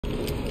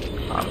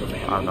I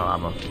have no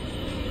ammo.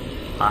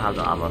 I have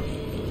no ammo.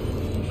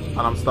 And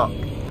I'm stuck.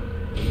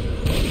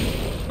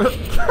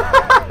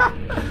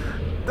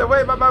 The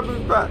way my man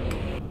moved back.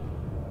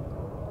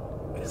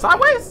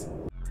 Sideways?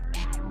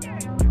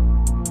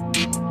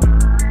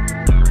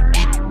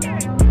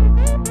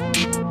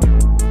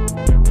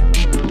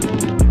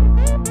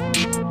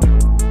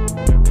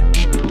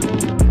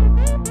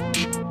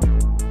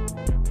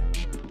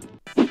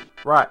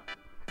 Right.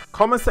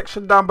 Comment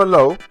section down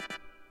below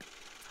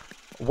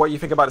what you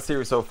think about the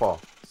series so far.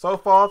 So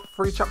far,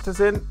 3 chapters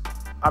in,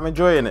 I'm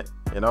enjoying it.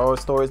 You know,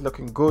 the story's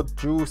looking good,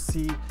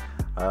 juicy.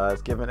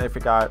 It's giving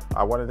everything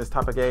I want in this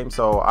type of game.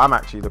 So I'm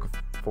actually looking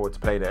forward to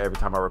playing it every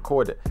time I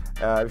record it.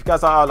 If you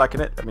guys are liking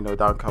it, let me know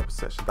down in the comment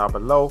section down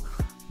below.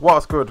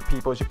 What's good,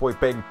 people? It's your boy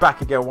Bailey back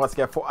again once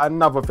again for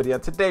another video.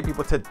 And today,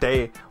 people,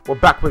 we're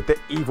back with The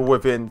Evil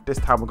Within. This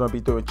time we're going to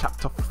be doing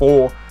chapter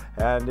 4.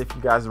 And if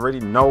you guys already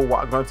know what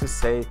I'm going to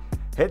say,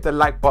 hit the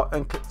like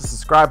button, click the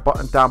subscribe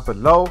button down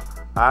below.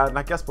 And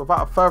I guess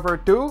without further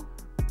ado,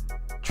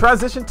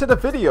 transition to the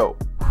video.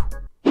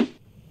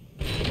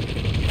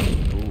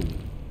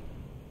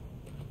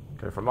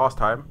 Okay, from last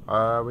time,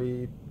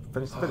 we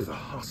finished the video. The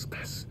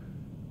hospice.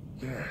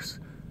 Yes.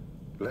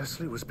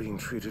 Leslie was being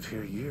treated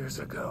here years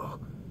ago.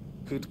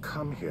 He'd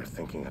come here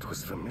thinking it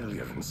was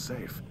familiar and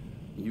safe.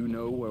 You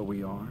know where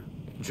we are?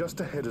 Just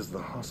ahead is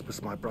the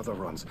hospice my brother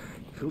runs.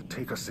 He'll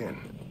take us in.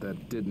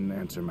 That didn't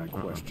answer my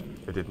question.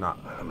 It did not.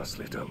 I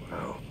honestly don't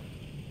know.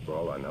 For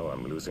all I know,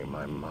 I'm losing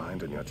my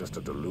mind and you're just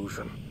a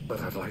delusion.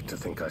 But I'd like to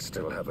think I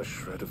still have a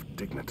shred of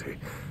dignity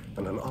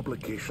and an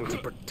obligation to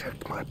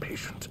protect my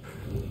patient.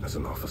 As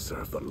an officer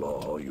of the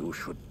law, you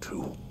should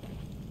too.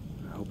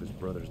 I hope his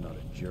brother's not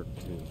a jerk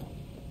too.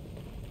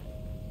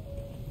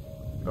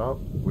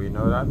 Oh, we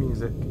know that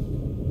music.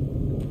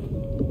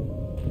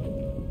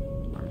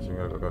 Alright, so we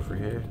gotta go through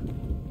here.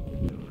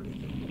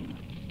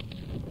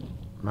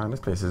 Man, this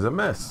place is a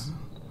mess.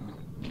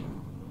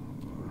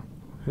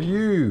 Who are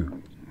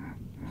you?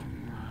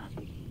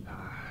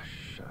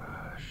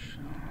 Shush.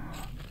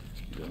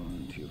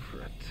 Don't you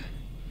fret.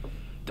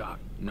 Doc,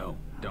 no,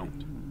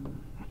 don't.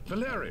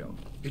 Valerio,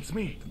 it's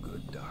me. The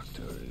good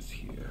doctor is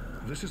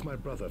here. This is my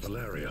brother,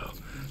 Valerio.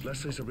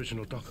 Leslie's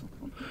original doctor.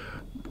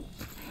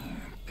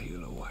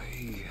 Peel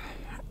away.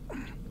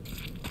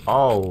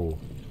 Oh.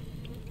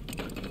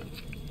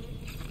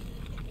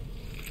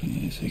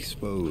 Yes,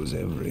 expose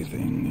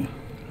everything.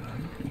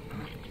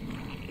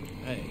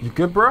 Hey, You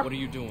good, bro? what are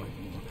you doing?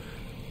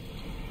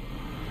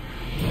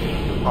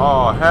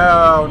 Oh,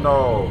 hell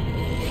no.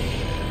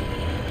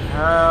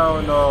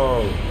 Hell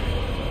no.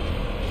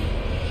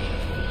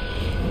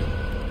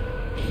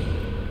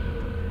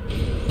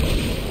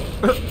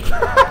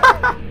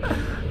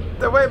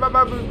 The way my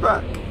man moved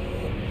back.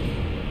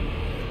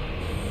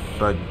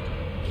 But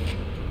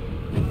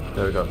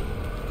there we go.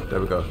 There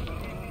we go.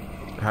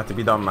 It had to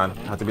be done, man. It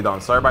had to be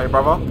done. Sorry about your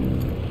brother,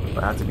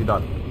 but it had to be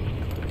done.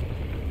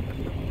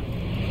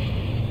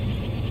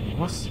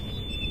 What's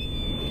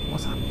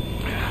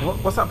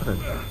happening? What's happening?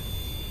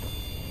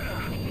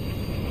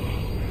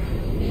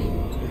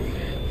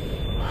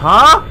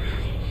 Huh?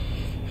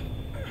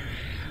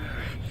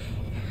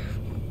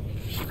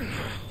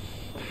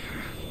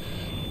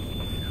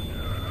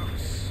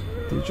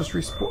 Did you just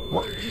respawn?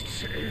 What?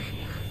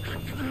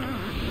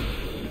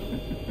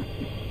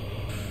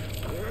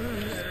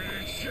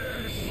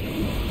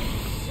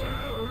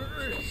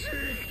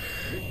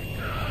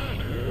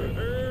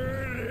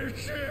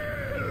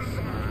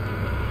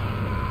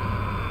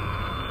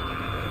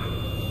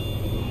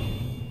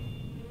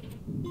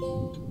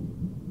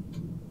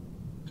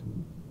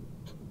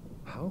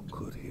 How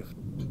could he have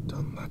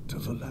done that to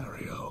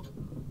Valerio?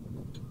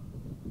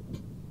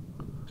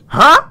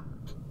 Huh?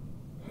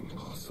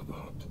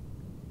 Impossible.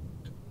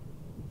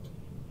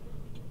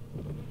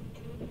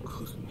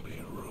 Couldn't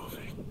be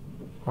Ruby.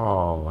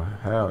 Oh,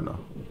 hell no.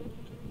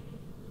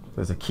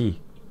 There's a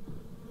key.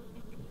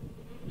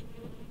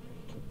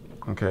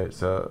 Okay,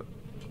 so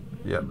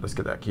yeah, let's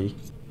get that key.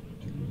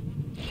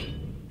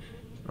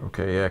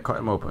 Okay, yeah, cut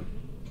him open.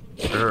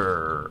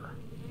 Urgh.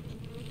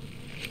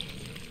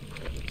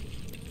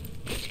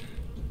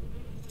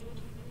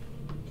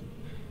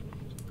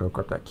 Go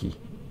grab that key.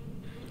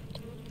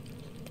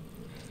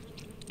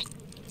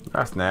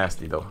 That's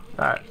nasty though.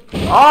 That.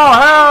 Oh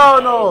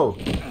hell no!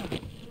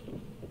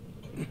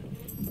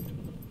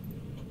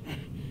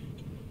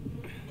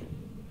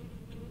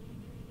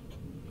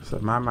 So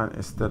my man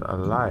is still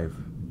alive.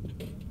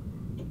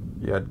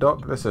 Yeah,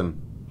 Doc, listen.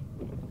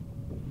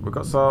 We've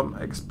got some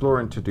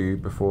exploring to do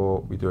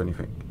before we do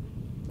anything.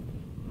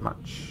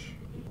 Much.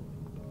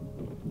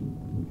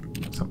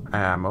 Some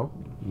ammo.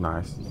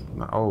 Nice.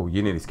 Oh,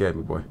 you nearly scared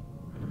me, boy.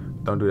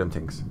 Don't do them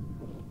things.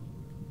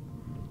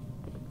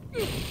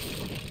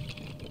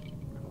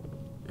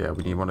 Yeah,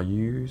 we need one to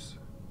use.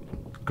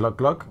 Glug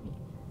glug.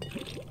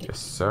 Yes,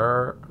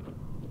 sir.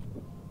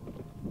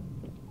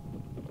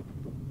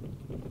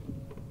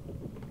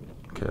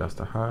 Okay, that's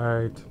the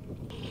hide.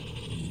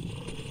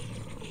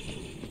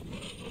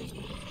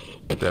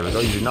 There we go.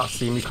 You did not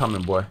see me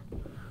coming, boy.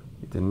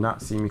 You did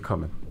not see me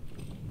coming.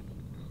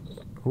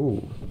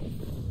 Ooh.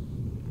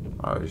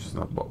 Oh, it's just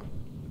not bottle.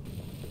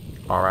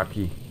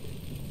 R.I.P.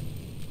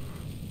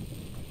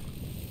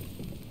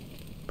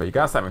 But you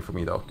got something for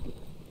me though.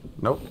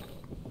 Nope.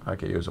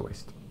 Okay, it was a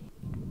waste.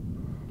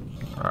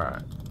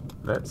 Alright.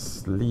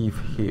 Let's leave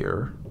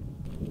here.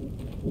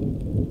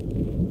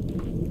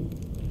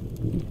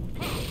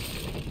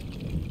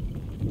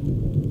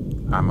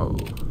 Ammo.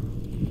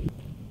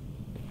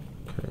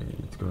 Okay,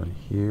 need to go in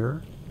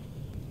here.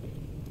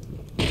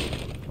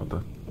 What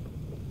the?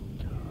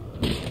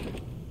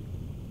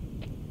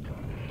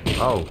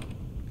 Oh.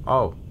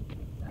 Oh.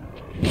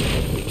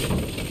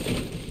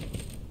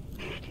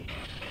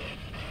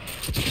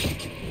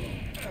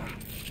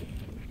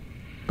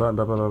 Burn,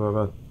 burn, burn, burn, burn,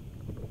 burn.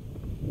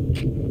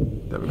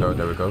 There we go,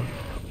 there we go.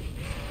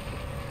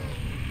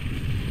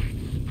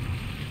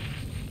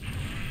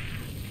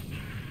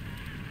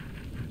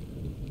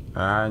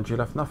 And you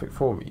left nothing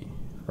for me.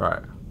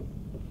 Right.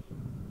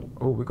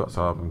 Oh, we got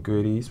some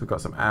goodies. We got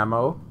some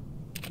ammo.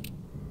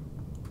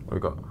 What we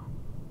got?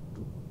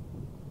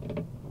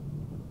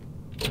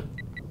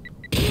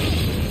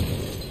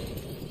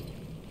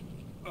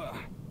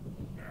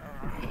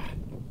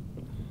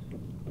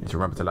 Need to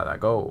remember to let that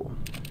go.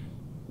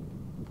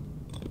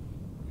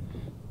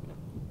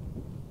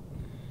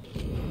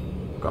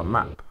 Got a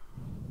map.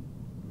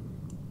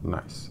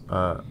 Nice.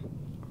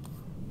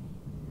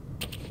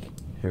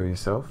 Heal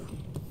yourself.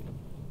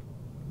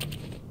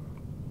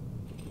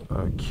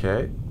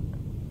 Okay.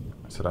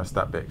 So that's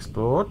that bit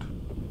explored.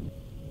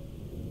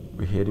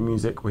 We hear the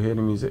music, we hear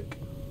the music.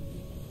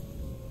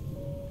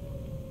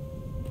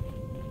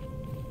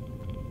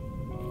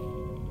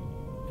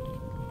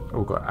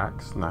 Oh, got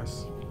axe,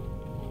 nice.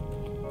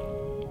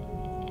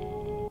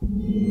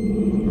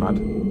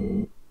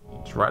 Mad.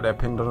 It's right there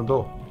pinned on the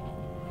door.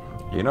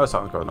 You know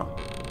something's going on.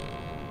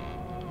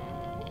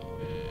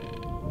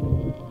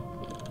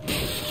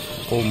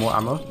 Oh, more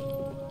ammo.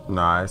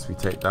 Nice, we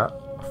take that.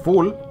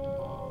 Full.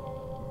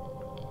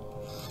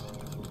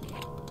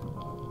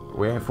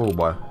 We ain't full,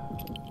 boy.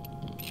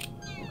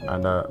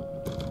 And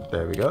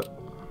there we go.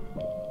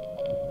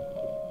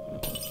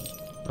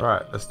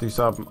 Right, let's do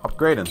some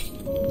upgrading.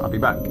 I'll be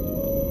back.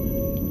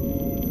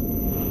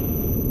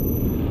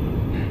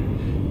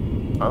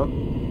 Oh,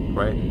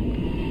 wait.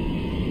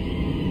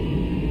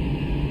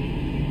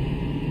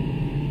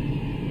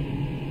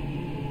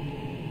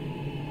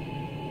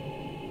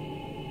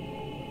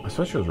 I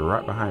swear she was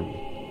right behind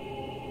me.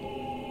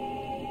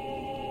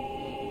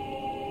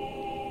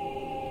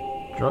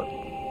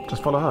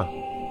 Just follow her.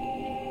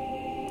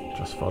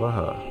 Just follow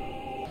her.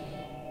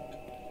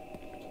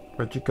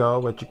 Where'd you go?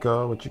 Where'd you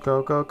go? Where'd you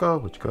go? Go, go.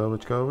 Where'd you go?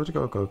 Where'd you go? Where'd you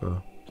go? Go,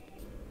 go.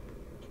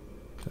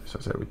 Okay, so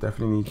I said we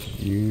definitely need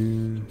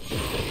you.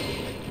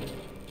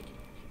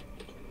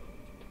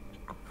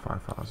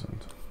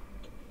 5,000.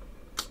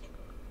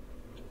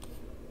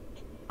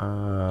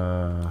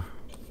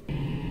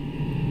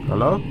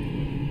 Hello?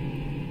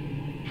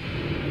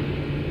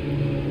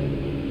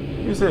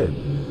 Who's it?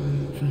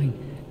 Fine.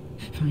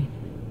 Fine.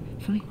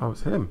 Fine. Oh,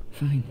 it's him.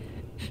 Fine.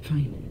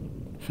 Fine.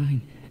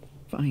 Fine.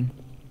 Fine.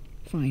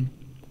 Fine.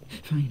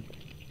 Fine.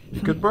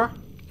 You good, bruh?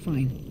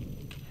 Fine.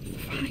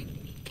 Fine.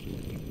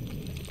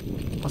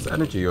 What's the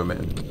energy you're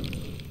emitting?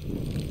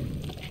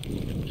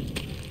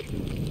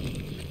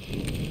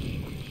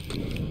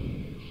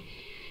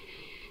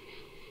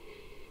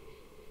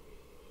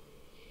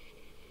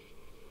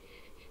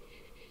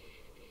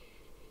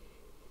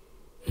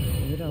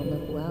 You don't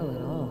look well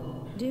at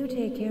all. Do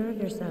take care of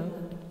yourself.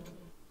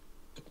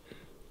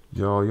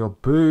 Yo, you're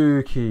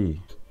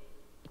booky.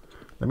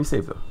 Let me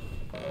save though.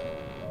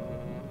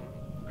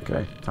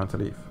 Okay, time to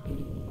leave.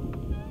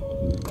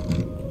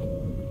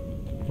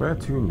 Where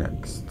to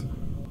next?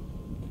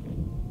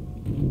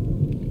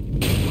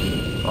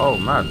 Oh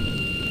man.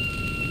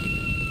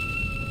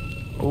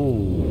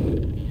 Oh.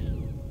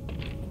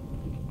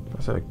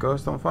 That's a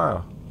ghost on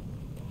fire.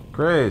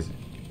 Crazy.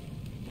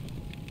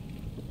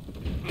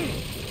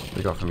 What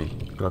you got for me?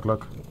 Glug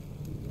glug.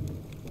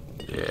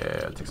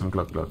 Yeah, take some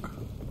glug glug.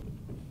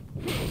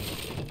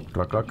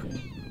 Glug glug.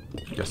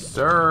 Yes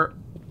sir.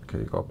 Okay,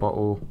 you got a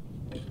bottle.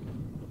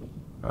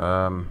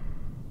 Oh,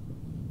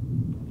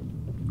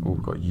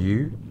 we've got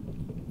you.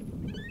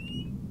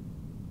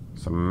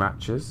 Some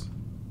matches.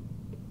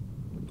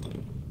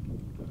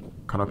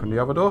 Can I open the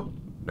other door?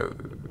 No.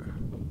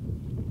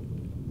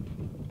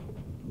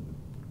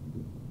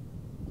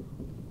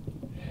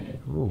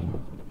 Ooh.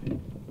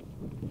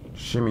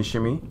 Shimmy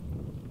shimmy.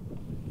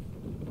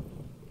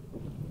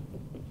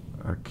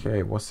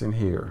 Okay, what's in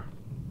here?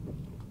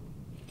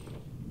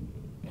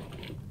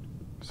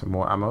 Some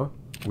more ammo.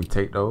 We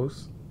take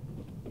those.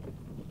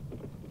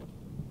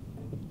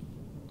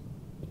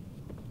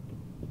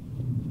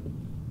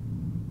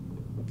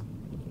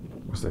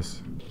 What's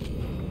this?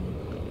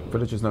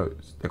 Villagers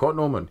notes. They got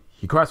Norman.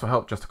 He cries for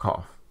help just to cut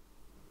off.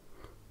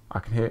 I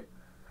can hear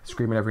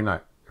screaming every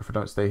night. If I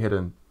don't stay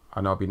hidden,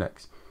 I know I'll be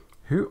next.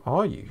 Who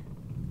are you?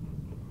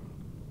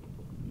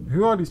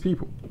 Who are these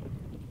people?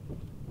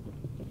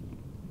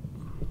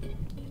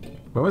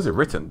 When was it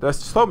written? There's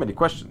so many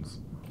questions.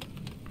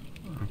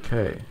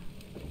 Okay.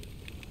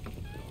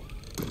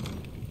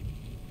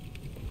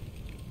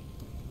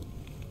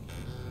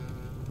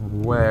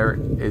 Where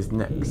is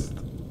next?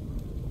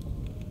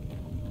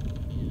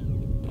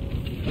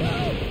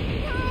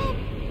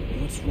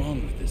 What's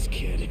wrong with this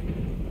kid?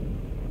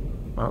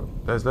 Oh,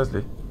 there's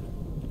Leslie.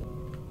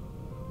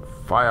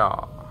 Fire.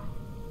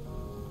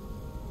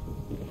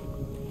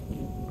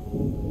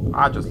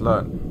 I just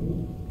learned.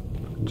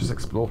 Just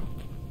explore.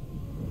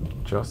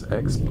 Just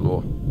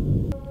explore.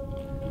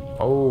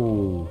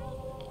 Oh.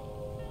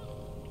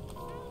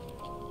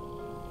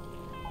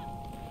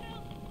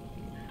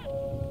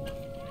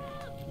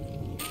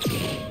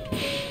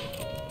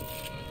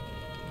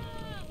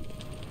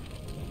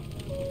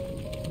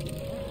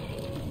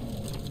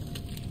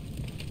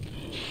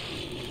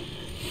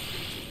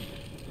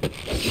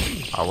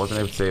 I wasn't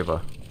able to save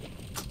her.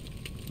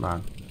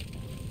 Man.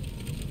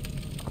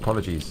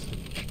 Apologies.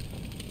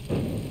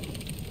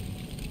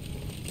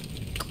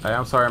 Hey,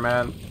 I'm sorry,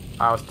 man.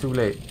 I was too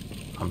late.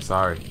 I'm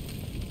sorry.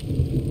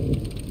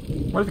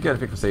 What if you get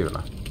anything for saving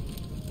her?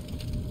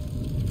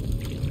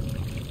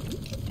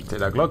 Take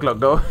that Glock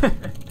though.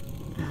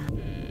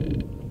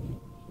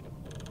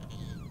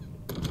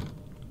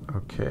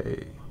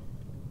 Okay.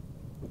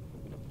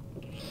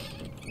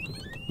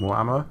 More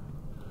ammo?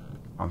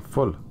 I'm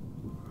full.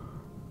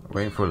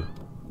 We ain't full.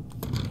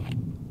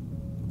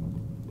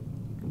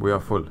 We are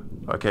full.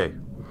 Okay.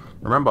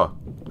 Remember,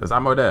 there's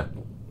ammo there.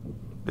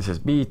 This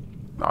is me.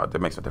 No, that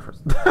makes no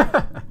difference.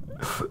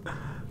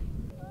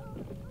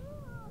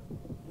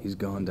 He's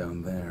gone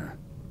down there.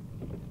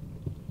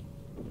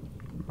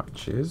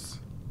 Matches.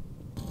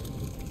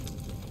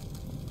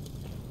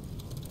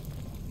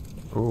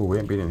 Oh, we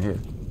ain't been in here.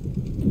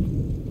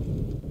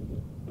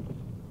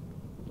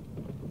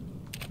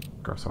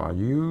 Grab some I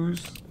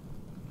use.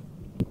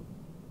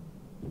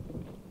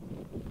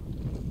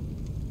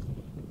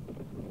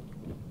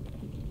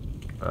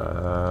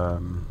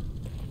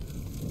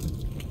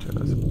 Okay,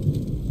 there's a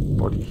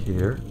body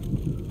here.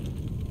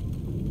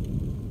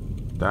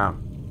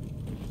 Damn.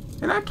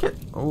 In that kit.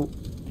 Oh.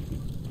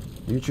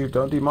 YouTube,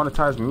 don't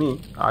demonetize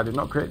me. I did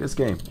not create this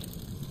game.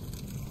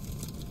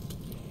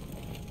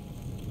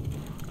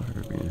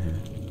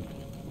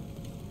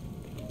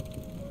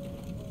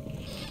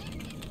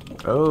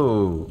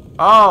 Oh.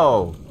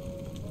 Oh.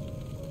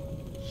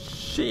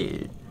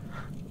 Shit.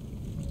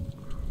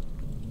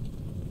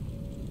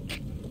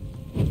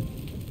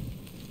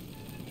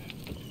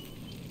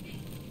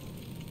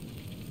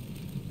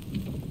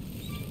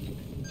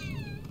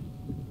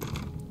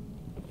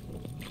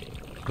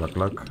 Gluck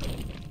gluck.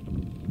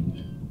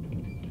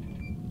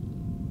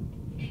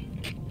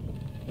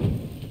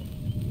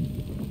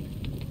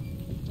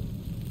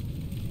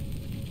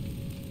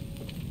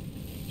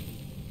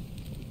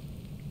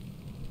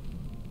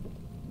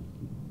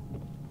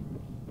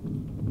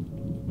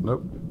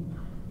 Nope.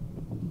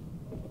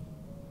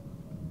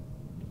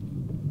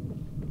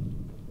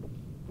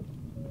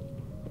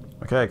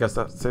 Okay, I guess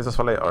that saves us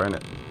for later,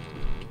 innit?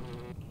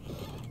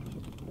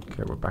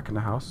 Okay, we're back in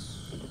the house.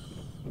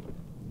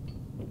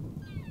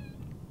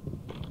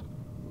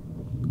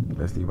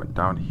 Leslie went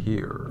down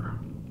here.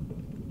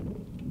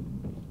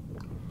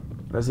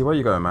 Leslie, where are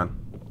you going, man?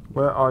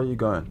 Where are you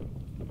going?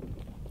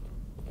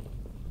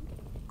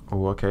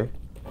 Oh, okay.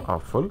 Oh,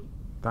 full?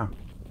 Damn.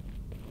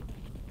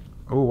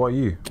 Oh, what are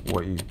you?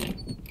 What are you?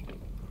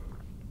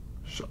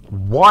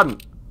 One!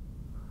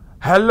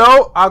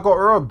 Hello? I got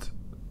robbed.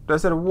 They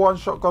said one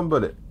shotgun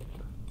bullet.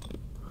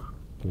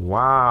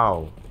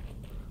 Wow.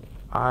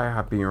 I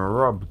have been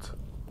robbed.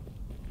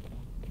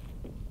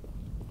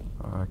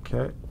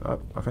 Okay. Oh,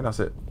 I think that's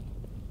it.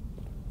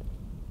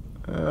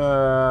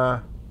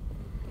 I'm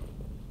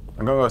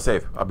gonna go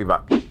save. I'll be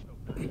back.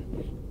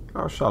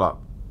 Oh, shut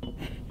up.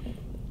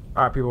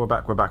 Alright, people, we're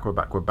back. We're back. We're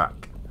back. We're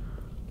back.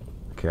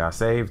 Okay, I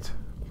saved.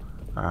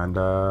 And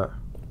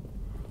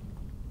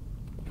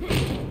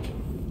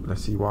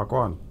let's see what I got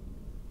on.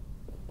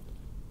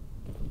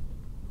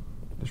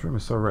 This room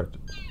is so red.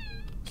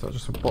 Is that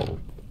just a bottle?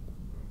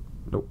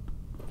 Nope.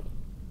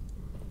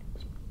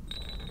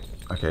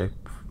 Okay.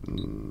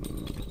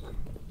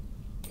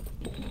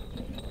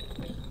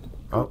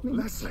 Oh.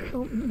 Leslie.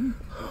 Oh,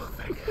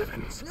 thank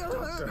heavens.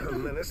 Dr.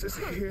 Jimenez is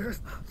here.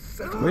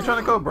 Where are you trying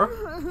to go, bro?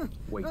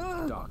 Wait,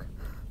 Doc.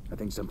 I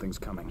think something's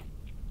coming.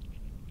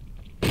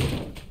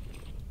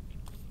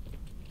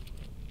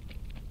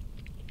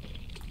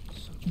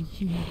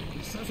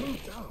 Settle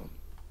down.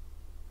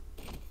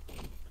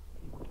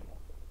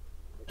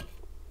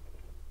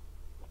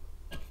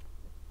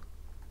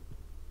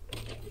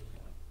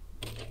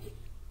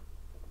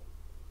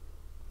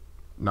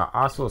 Nah,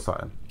 I saw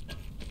something.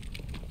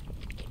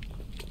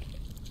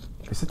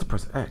 It said to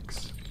press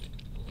X.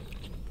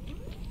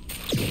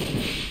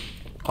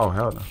 Oh,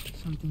 hell no.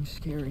 Something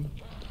scary.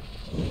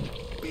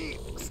 Be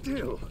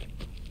still.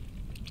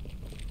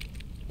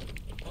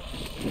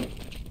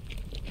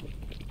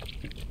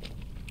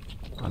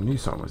 I knew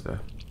something was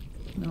there.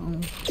 No.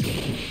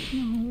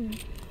 No.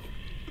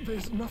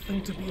 There's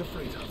nothing to be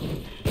afraid of.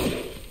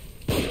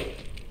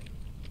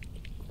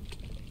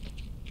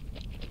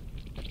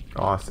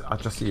 Oh, I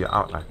just see your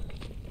outline.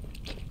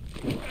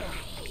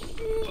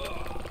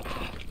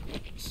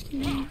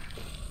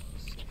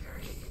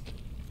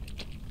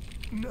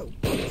 No,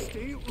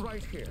 stay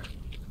right here.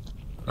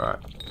 Right.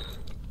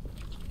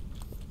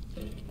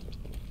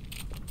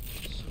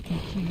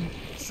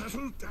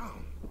 Settle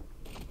down.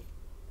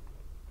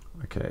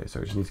 Okay, so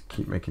we just need to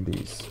keep making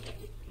these.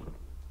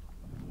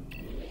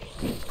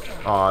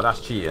 Oh,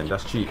 that's cheating.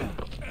 That's cheating.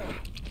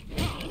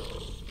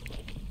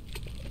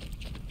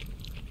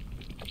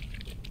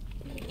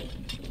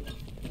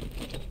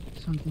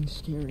 Something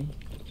scary.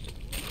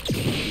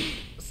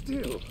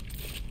 Still.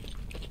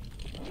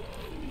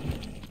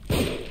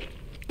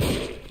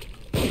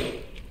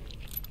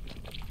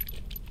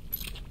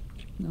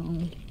 No.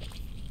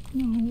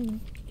 No.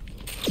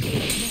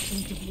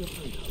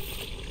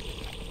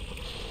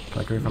 Can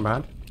I go from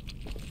behind?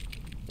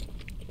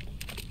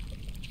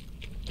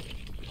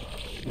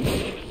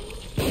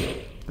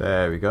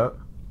 There we go.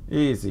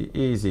 Easy,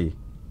 easy.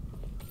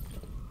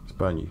 Let's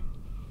burn you.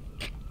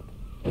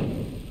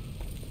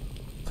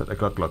 Take the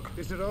glug.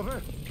 Is it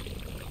over?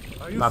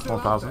 Are you That's still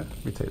out 1,000. there?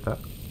 We take that.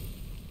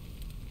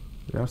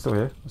 Yeah, I'm still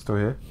here. I'm still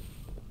here.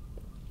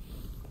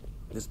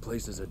 This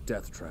place is a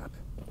death trap.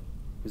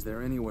 Is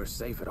there anywhere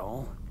safe at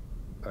all?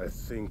 I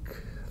think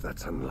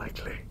that's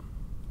unlikely.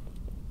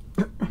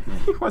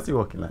 Why's he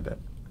walking like that?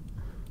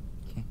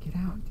 Can't get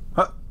out.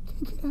 Huh?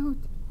 Can't get out.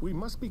 We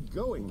must be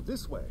going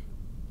this way.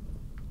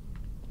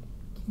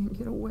 Can't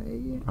get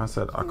away. I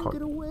said I Can't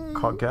get away.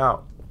 can't get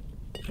out.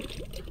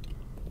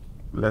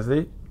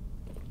 Leslie,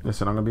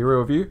 listen, I'm gonna be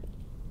real with you.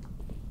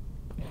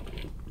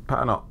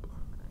 Pattern up.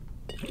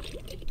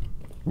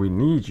 We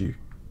need you.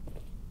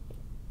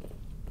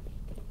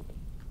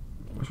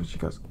 Which one you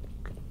guys?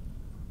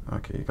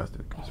 Okay, you guys do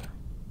it. Guys.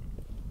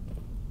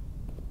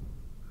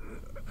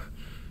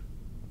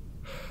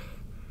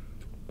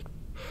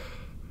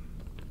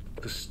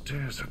 The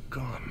stairs are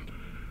gone.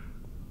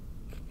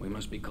 We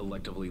must be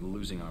collectively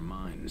losing our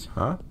minds.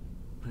 Huh?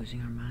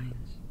 Losing our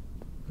minds.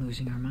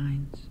 Losing our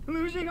minds.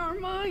 Losing our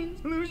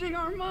minds. Losing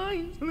our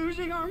minds.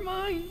 Losing our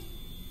minds.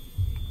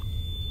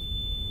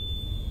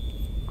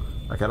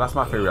 Okay, that's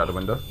my theory out the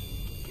window.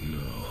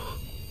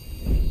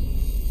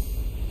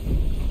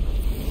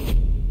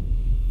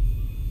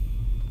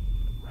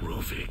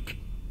 Rovik,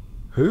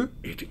 Who?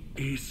 it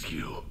is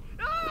you.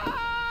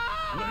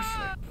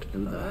 Leslie.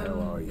 Who the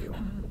hell are you?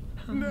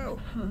 No,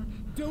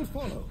 don't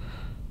follow.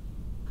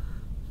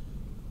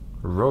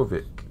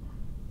 Rovik.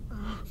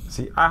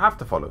 See, I have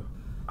to follow.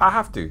 I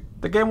have to.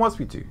 The game wants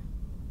me to.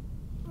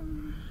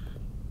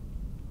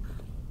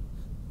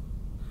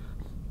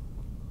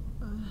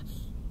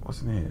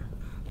 What's in here?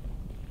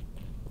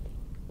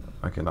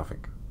 Okay,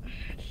 nothing.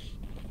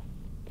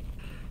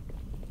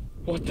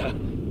 What the?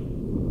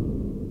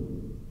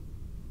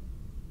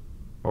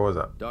 What was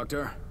that?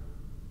 Doctor?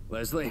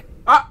 Leslie?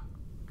 Ah!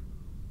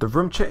 The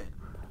room chain.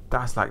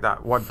 That's like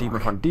that one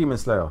demon from Demon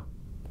Slayer.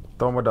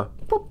 The one with the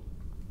boop.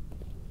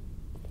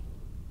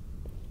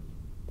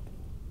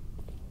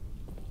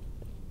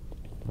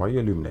 Why are you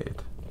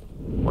illuminated?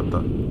 What the?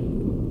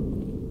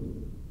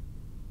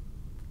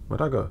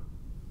 Where'd I go?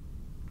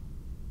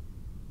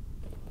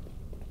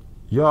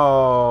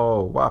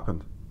 Yo! What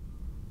happened?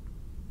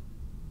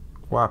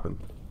 What happened?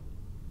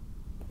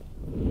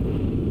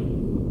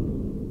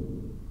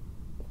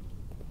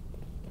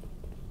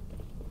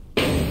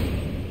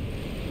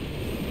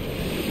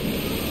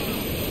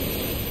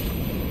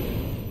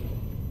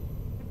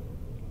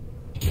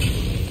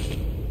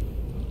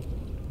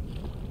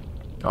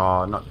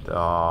 Oh, not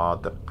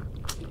the.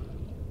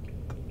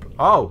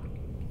 Oh,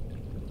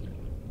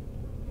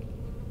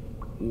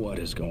 What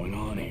is going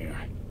on here?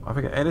 I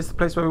think it is the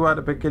place where we were at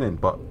the beginning,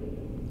 but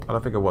I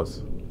don't think it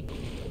was.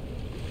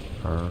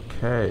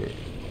 Okay,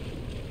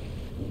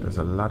 there's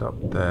a ladder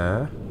up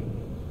there.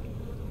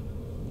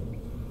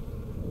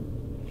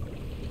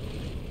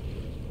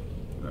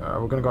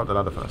 We're gonna go up the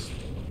ladder first.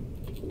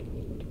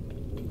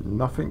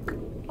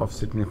 Nothing of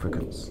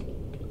significance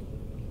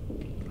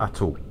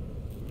at all.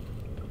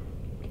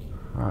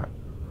 Alright.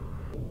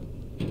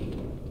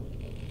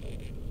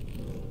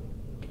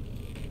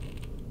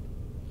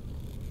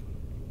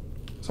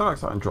 Sound like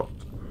something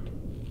dropped.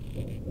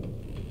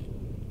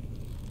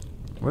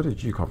 Where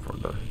did you come from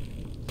though?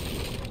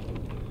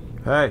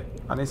 Hey,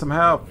 I need some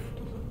help.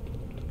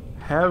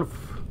 Help.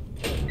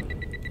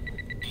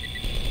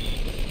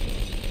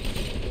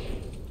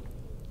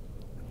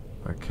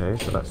 Okay,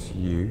 so that's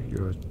you.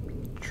 You're a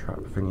trap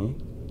thingy.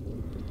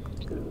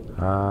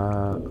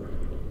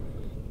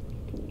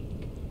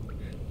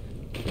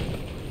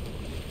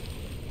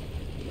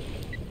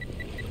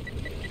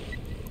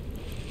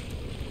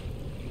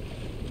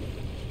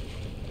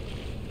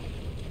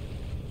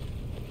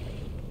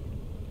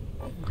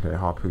 Okay,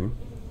 harpoon.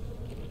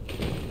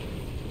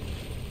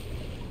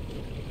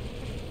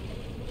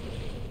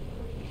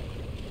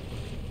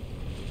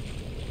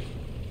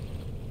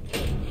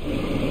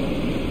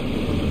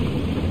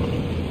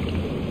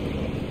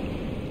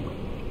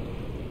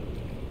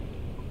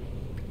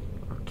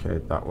 Okay,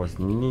 that was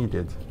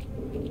needed.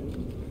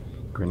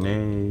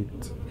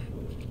 Grenade.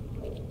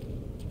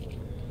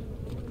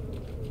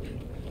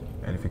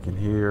 Nothing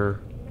in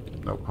here.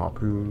 No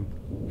harpoon.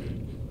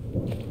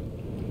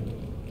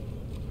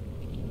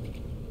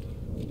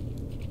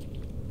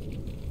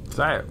 Is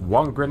that it?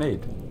 One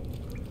grenade?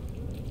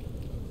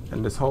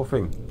 And this whole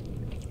thing?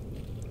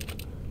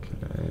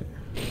 Okay.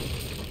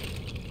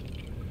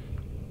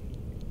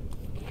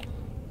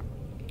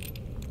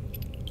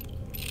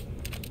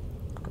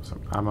 Got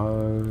some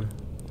ammo.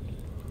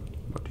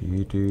 What do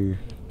you do?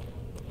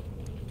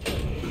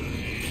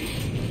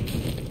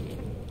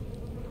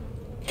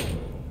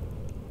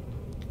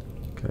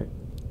 Okay.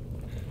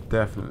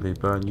 Definitely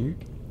burn you.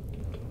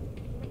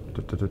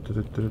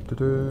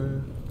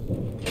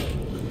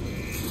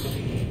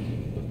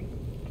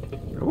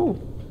 Ooh.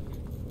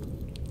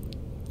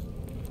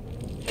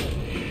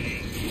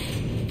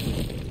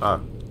 Oh.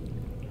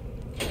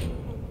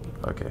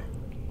 Okay.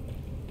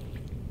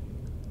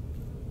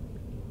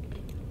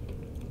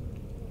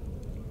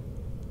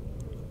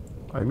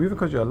 Are you moving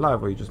because you're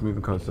alive, or are you just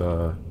moving because,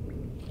 well,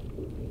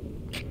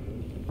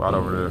 I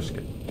don't want to risk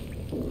it.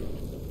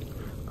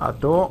 I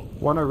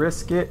don't want to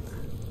risk it.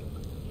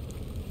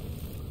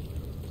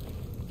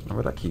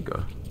 Where'd that key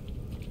go?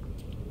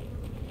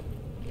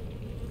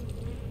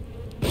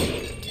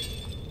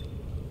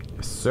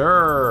 Yes,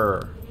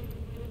 sir.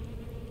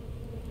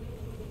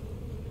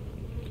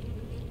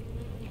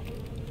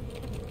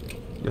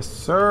 Yes,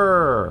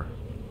 sir.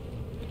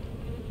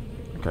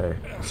 Okay,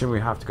 I assume we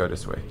have to go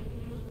this way.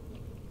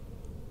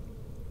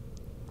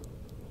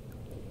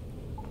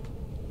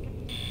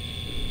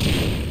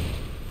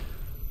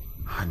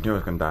 I knew I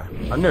was gonna die.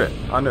 I knew it.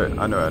 I knew it.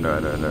 I knew it. I knew it. I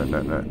knew it. I knew it.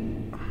 I knew it.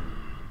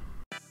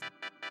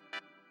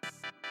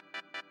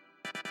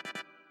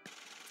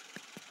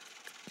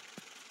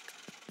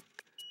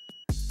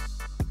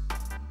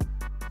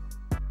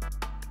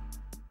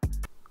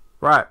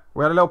 Right,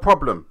 we had a little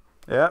problem.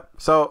 Yeah,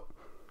 so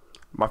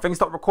my thing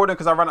stopped recording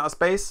because I ran out of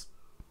space.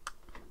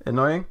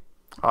 Annoying,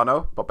 I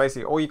know, but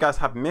basically all you guys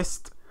have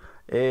missed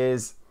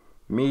is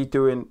me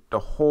doing the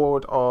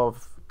horde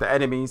of the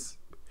enemies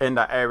in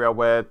that area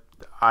where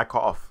I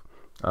cut off.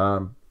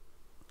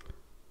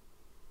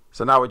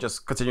 So now we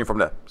just continue from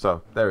there.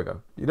 So there we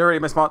go. You didn't really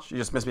miss much. You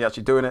just missed me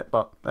actually doing it,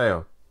 but there you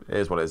go. It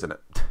is what it is, isn't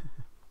it?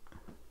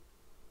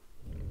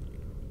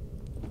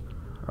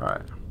 All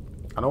right,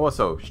 and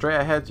also straight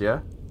ahead,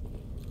 yeah.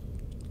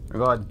 We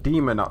got a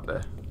demon up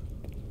there.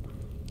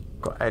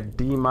 Got a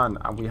demon,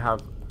 and we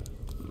have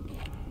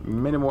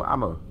minimal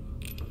ammo.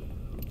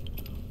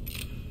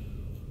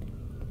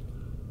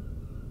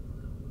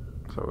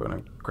 So we're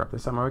gonna grab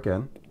this ammo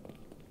again.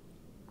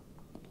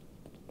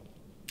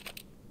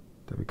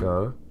 There we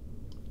go.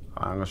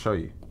 I'm gonna show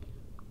you.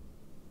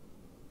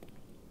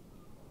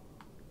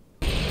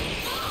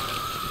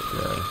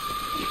 Okay.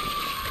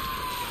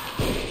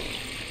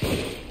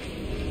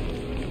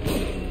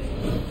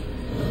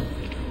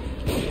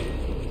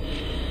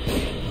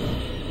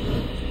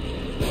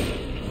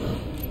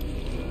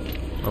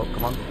 Oh,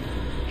 come on.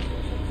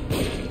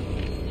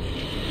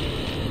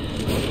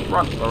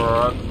 Run,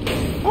 run.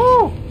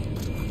 Woo!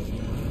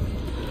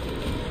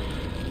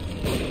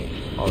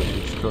 Oh,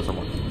 she just killed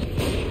someone.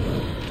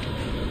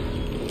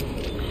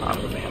 I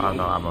have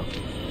no ammo.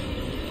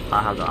 I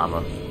have no ammo.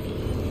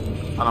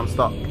 And I'm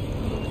stuck.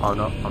 Oh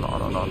no, oh no, oh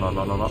no, no, no,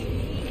 no, no, no.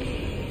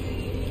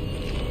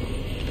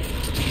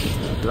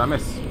 Did I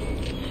miss?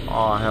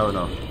 Oh, hell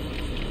no.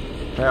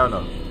 Hell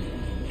no.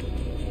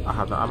 I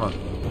have no ammo.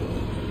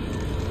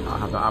 I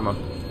have no ammo.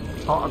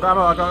 Oh, I got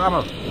ammo, I got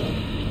ammo.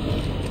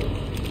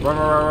 Run,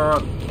 run, run, run,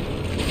 run.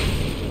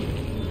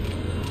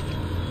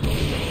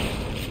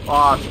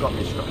 Oh, she got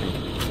me, she got me.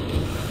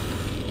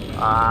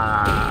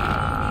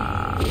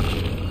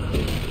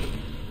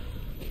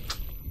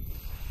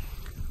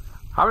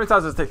 How many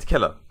times does it take to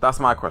kill her? That's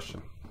my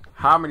question.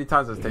 How many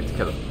times does it take to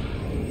kill her?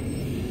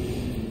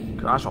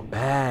 Cause I shot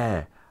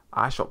bear.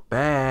 I shot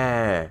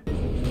bear.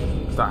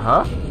 Is that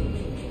her?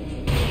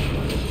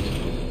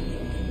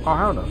 Oh,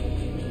 hell no.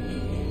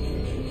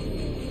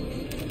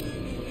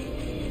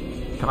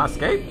 Can I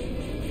escape?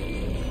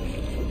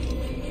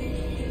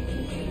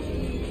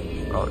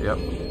 Oh, yep.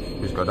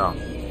 Just go down.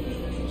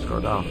 Just go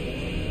down.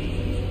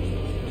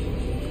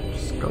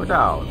 Just go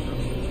down.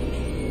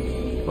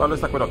 Well, it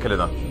looks like we're not killing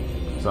her.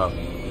 So.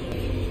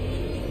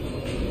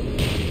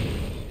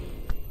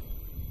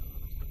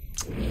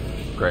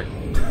 Great.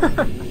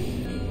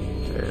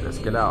 Okay, let's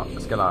get out.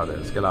 Let's get out of there.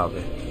 Let's get out of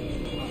there.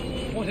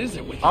 What is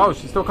it with you? Oh,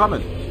 she's still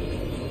coming.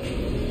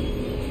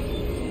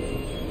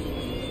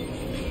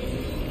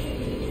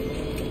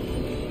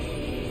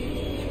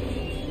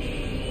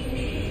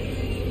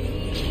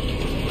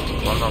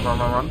 Run, run, run,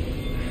 run, run.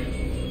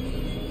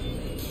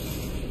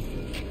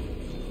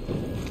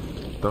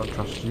 Don't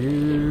trust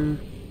you.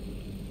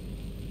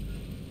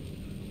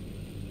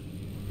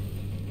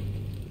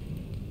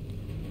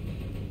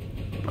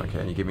 Okay,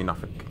 and you give me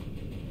nothing.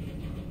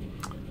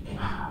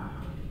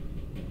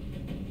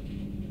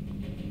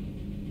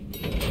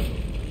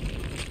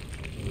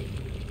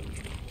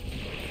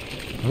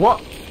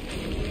 What?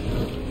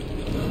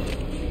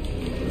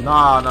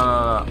 Nah, no, no,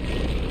 no.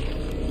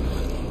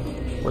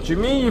 What do you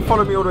mean you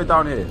followed me all the way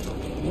down here?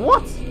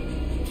 What?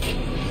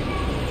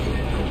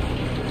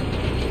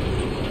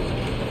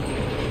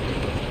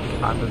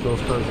 And the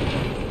door's closing.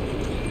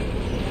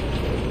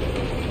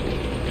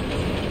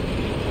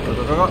 Go,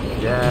 go, go, go.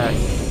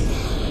 Yes.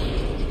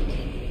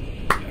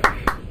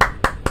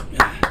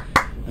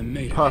 I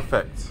made it.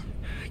 Perfect.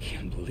 I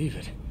can't believe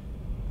it.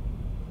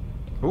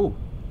 Ooh.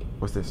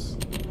 What's this?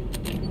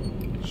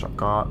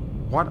 Shotgun.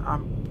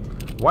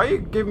 Why are you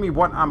giving me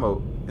 1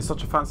 ammo in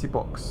such a fancy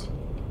box?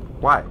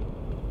 Why?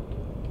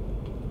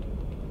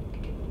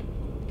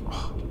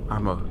 Oh,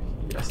 ammo.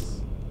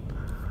 Yes.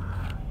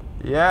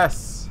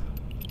 Yes.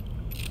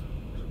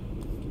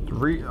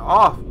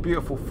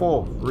 Beautiful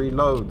 4.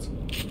 Reload.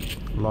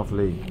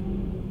 Lovely.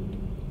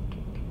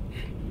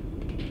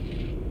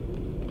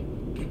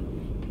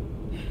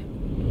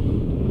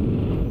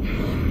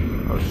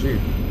 Oh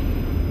shoot.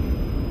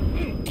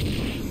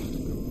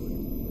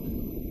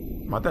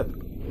 Am I dead?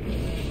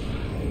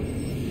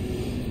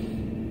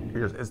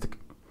 Here's instant.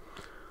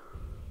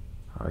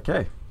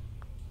 Okay.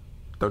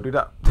 Don't do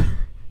that.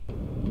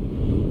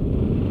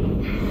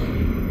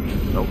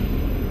 Nope.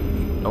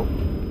 Nope.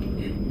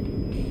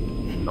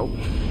 Nope.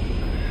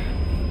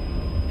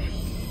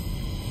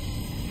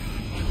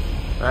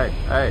 Hey,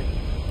 hey.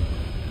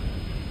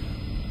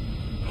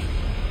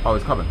 Oh,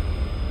 it's coming.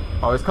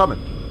 Oh, it's coming.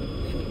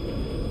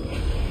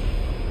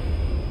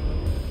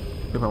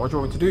 Hey, man, what do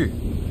you want me to do?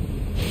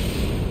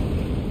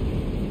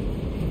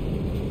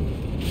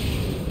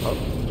 Oh,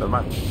 never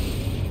mind.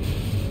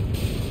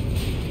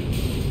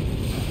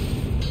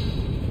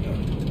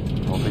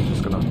 Whole thing's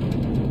just gonna.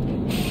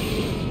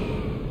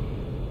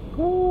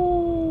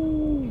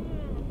 Ooh.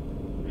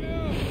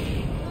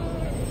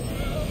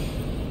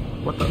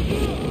 What the?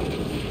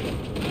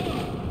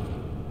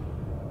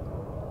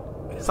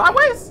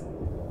 Sideways?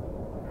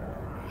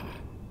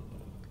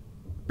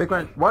 Big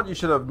man, one, you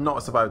should have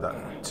not survived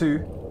that.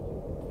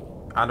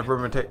 2, and a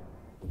broom and tape.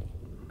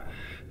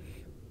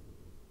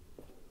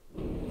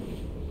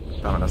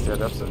 Damn it, that's the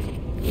end of the episode.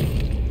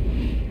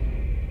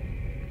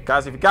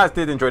 Guys, if you guys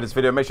did enjoy this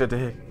video, make sure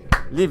to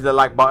leave the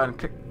like button,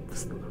 click the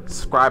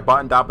subscribe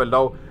button down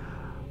below.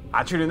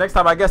 And tune in next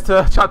time, I guess,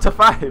 to chapter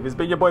 5. It's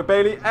been your boy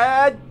Bailey,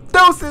 and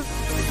deuces!